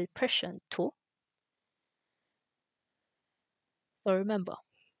depression too. So remember,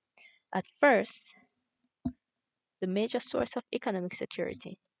 at first, the major source of economic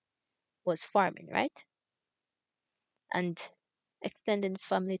security was farming, right? And extended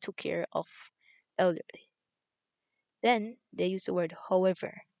family took care of elderly. Then they use the word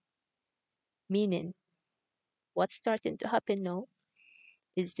however, meaning what's starting to happen now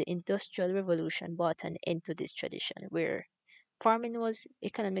is the Industrial Revolution brought an end to this tradition where farming was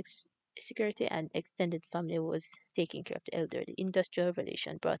economic security and extended family was taking care of the elderly. The Industrial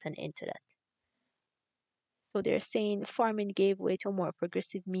Revolution brought an end to that. So they're saying farming gave way to more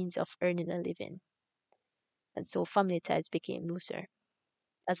progressive means of earning a living, and so family ties became looser.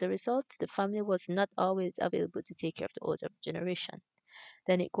 As a result, the family was not always available to take care of the older generation.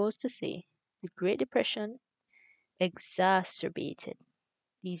 Then it goes to say the Great Depression exacerbated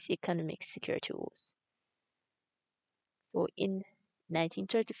these economic security woes. So in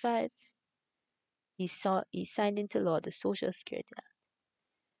 1935, he signed into law the Social Security Act.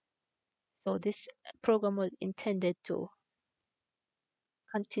 So this program was intended to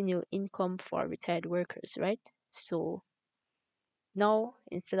continue income for retired workers, right? So now,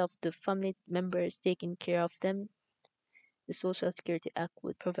 instead of the family members taking care of them, the Social Security Act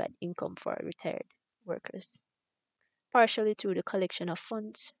would provide income for retired workers, partially through the collection of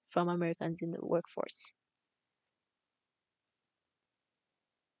funds from Americans in the workforce.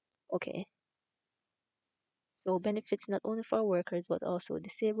 Okay, so benefits not only for workers but also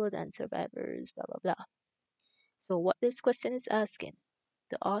disabled and survivors, blah blah blah. So, what this question is asking,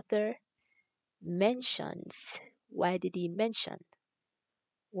 the author mentions why did he mention?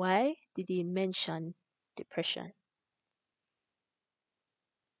 Why did he mention depression?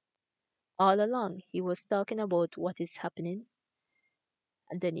 All along, he was talking about what is happening,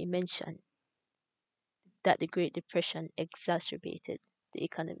 and then he mentioned that the Great Depression exacerbated the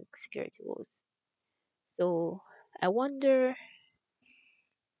economic security woes. So I wonder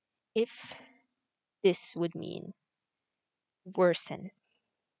if this would mean worsen.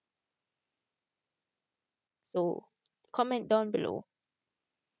 So comment down below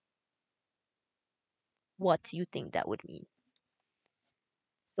what you think that would mean.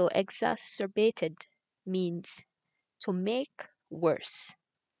 So exacerbated means to make worse.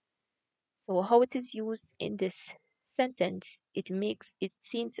 So how it is used in this sentence, it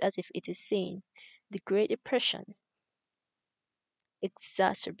seems as if it is saying the Great Depression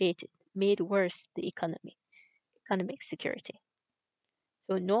exacerbated, made worse the economic security.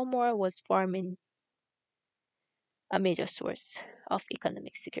 So no more was farming a major source of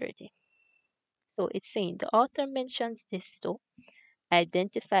economic security. So it's saying the author mentions this to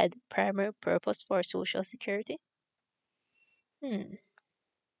identify the primary purpose for Social Security. Hmm.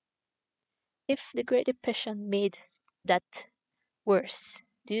 If the Great Depression made that worse,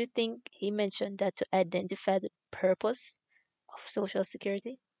 do you think he mentioned that to identify the purpose of Social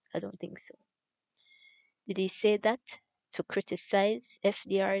Security? I don't think so. Did he say that to criticize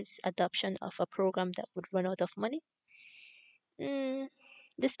FDR's adoption of a program that would run out of money? Mm,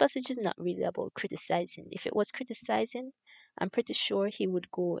 this passage is not really about criticizing. If it was criticizing, I'm pretty sure he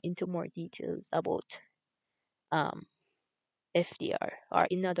would go into more details about um, FDR, or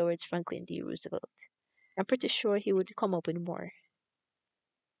in other words, Franklin D. Roosevelt. I'm pretty sure he would come up with more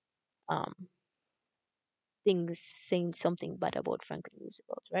um, things saying something bad about Franklin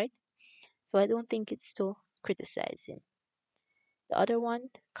Roosevelt, right? So I don't think it's to criticize him. The other one,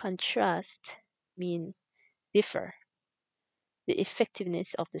 contrast, mean differ the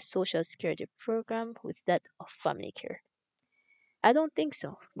effectiveness of the social security program with that of family care. I don't think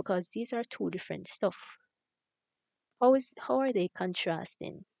so because these are two different stuff. How are they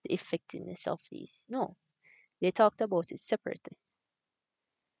contrasting the effectiveness of these? No, they talked about it separately.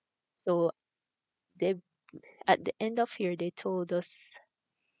 So they at the end of here they told us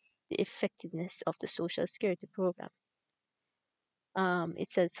the effectiveness of the social security program.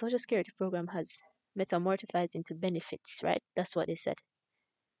 It says social security program has metamorphosized into benefits, right? That's what they said.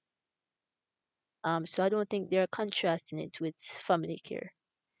 So I don't think they're contrasting it with family care.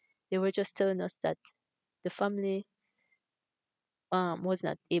 They were just telling us that the family was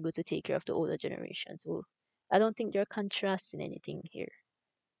not able to take care of the older generation. So I don't think they're contrasting anything here.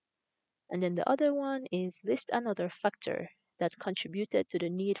 And then the other one is list another factor that contributed to the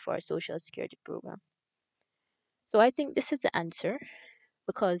need for a social security program. So I think this is the answer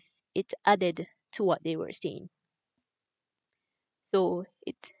because it added to what they were saying. So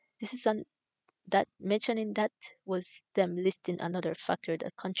it this is an that mentioning that was them listing another factor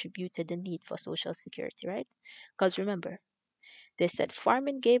that contributed the need for social security, right? Because remember, they said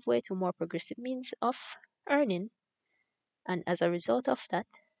farming gave way to more progressive means of earning, and as a result of that,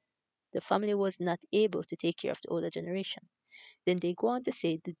 the family was not able to take care of the older generation. Then they go on to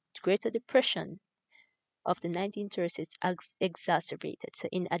say the Greater Depression of the 1930s exacerbated. So,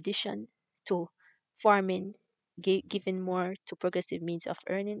 in addition to farming giving more to progressive means of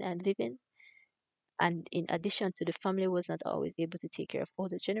earning and living, and in addition to the family was not always able to take care of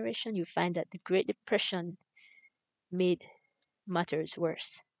older generation, you find that the Great Depression made matters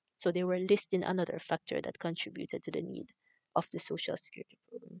worse. So they were listing another factor that contributed to the need of the Social Security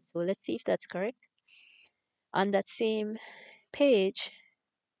program. So let's see if that's correct. On that same page,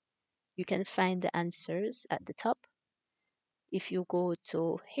 you can find the answers at the top. If you go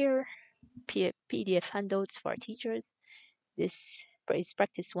to here, PDF handouts for teachers, this is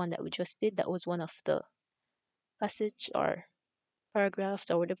practice one that we just did. That was one of the passage or paragraphs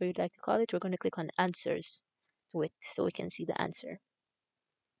or whatever you'd like to call it. We're going to click on answers to it so we can see the answer.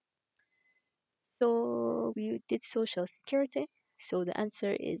 So we did social security. So the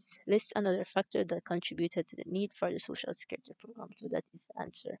answer is list another factor that contributed to the need for the social security program. So that is the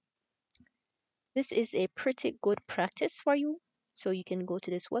answer. This is a pretty good practice for you. So you can go to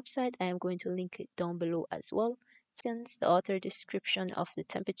this website. I am going to link it down below as well. Since the author description of the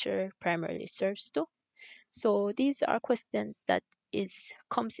temperature primarily serves to. So these are questions that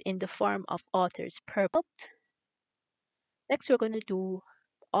comes in the form of author's purpose. Next, we're going to do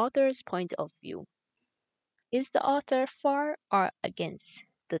author's point of view. Is the author for or against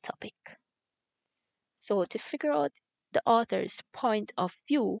the topic? So to figure out the author's point of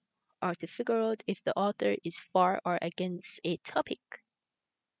view or to figure out if the author is for or against a topic,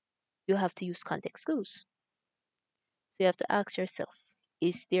 you have to use context clues. So you have to ask yourself,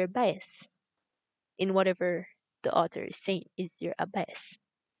 is there bias in whatever the author is saying? Is there a bias?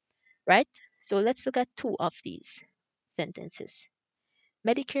 Right? So let's look at two of these sentences.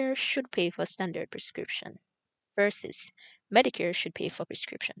 Medicare should pay for standard prescription versus Medicare should pay for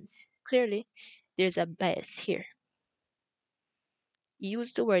prescriptions. Clearly, there's a bias here.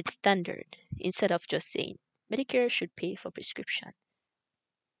 Use the word standard instead of just saying Medicare should pay for prescription.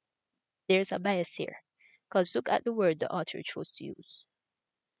 There's a bias here because look at the word the author chose to use.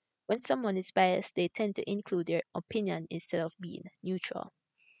 When someone is biased, they tend to include their opinion instead of being neutral.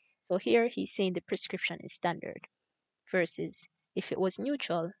 So here he's saying the prescription is standard versus if it was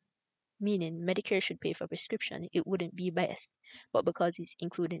neutral, meaning Medicare should pay for prescription, it wouldn't be biased. But because he's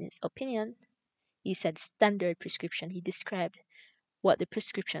including his opinion, he said standard prescription. He described what the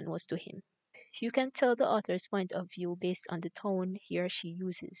prescription was to him. You can tell the author's point of view based on the tone he or she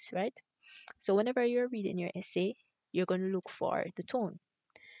uses, right? So whenever you're reading your essay, you're going to look for the tone.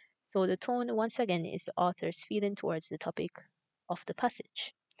 So the tone, once again, is the author's feeling towards the topic of the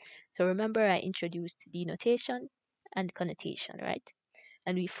passage. So remember I introduced denotation and connotation, right?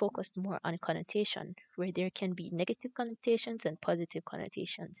 And we focused more on connotation, where there can be negative connotations and positive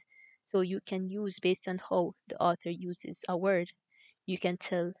connotations. So you can use based on how the author uses a word, you can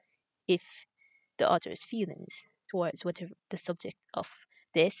tell if the author's feelings towards whatever the subject of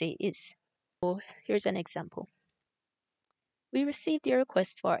the essay is. So here's an example. We received your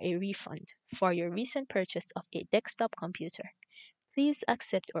request for a refund for your recent purchase of a desktop computer. Please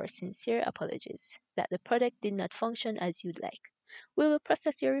accept our sincere apologies that the product did not function as you'd like. We will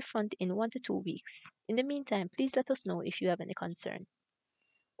process your refund in 1 to 2 weeks. In the meantime, please let us know if you have any concern.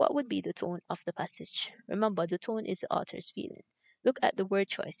 What would be the tone of the passage? Remember, the tone is the author's feeling. Look at the word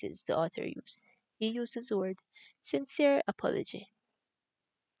choices the author used. He uses the word sincere apology.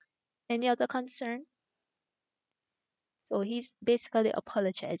 Any other concern? So he's basically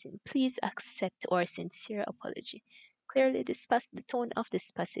apologizing. Please accept our sincere apology. Clearly, the tone of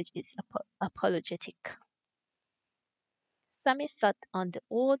this passage is apologetic. Sammy sat on the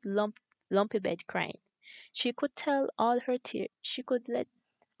old lumpy bed crying. She could tell all her tears. She could let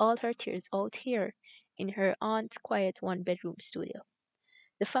all her tears out here in her aunt's quiet one-bedroom studio.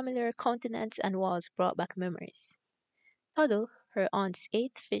 The familiar countenance and walls brought back memories. Toddle, her aunt's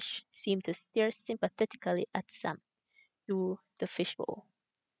eighth fish, seemed to stare sympathetically at Sam through the fishbowl,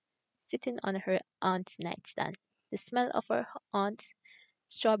 sitting on her aunt's nightstand. The smell of her aunt's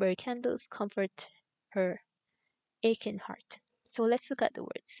strawberry candles comforted her aching heart. So let's look at the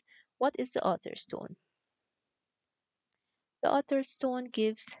words. What is the author's tone? The author's tone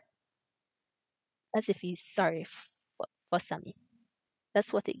gives as if he's sorry for Sammy.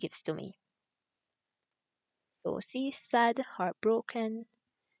 That's what it gives to me. So see, sad, heartbroken,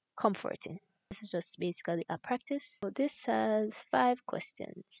 comforting. This is just basically a practice. So this has 5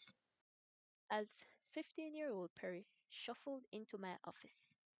 questions. As 15-year-old Perry shuffled into my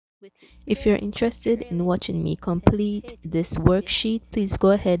office with his If you're parents interested in trailing watching me complete this worksheet, please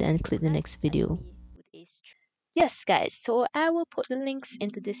go ahead and click the next video. Yes, guys, so I will put the links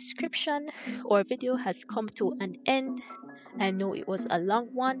in the description. Our video has come to an end. I know it was a long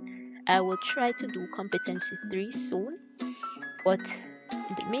one. I will try to do competency 3 soon. But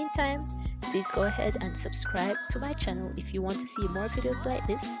in the meantime, please go ahead and subscribe to my channel if you want to see more videos like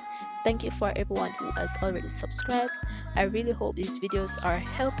this. Thank you for everyone who has already subscribed. I really hope these videos are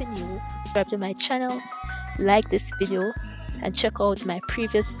helping you. Subscribe to my channel, like this video, and check out my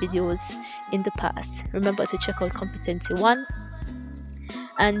previous videos in the past. Remember to check out Competency 1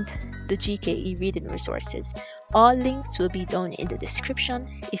 and the GKE reading resources. All links will be down in the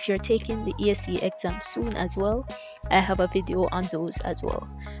description. If you're taking the ESE exam soon as well, I have a video on those as well.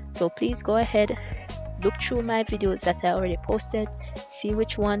 So please go ahead, look through my videos that I already posted, see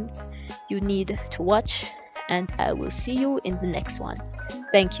which one you need to watch, and I will see you in the next one.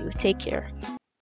 Thank you. Take care.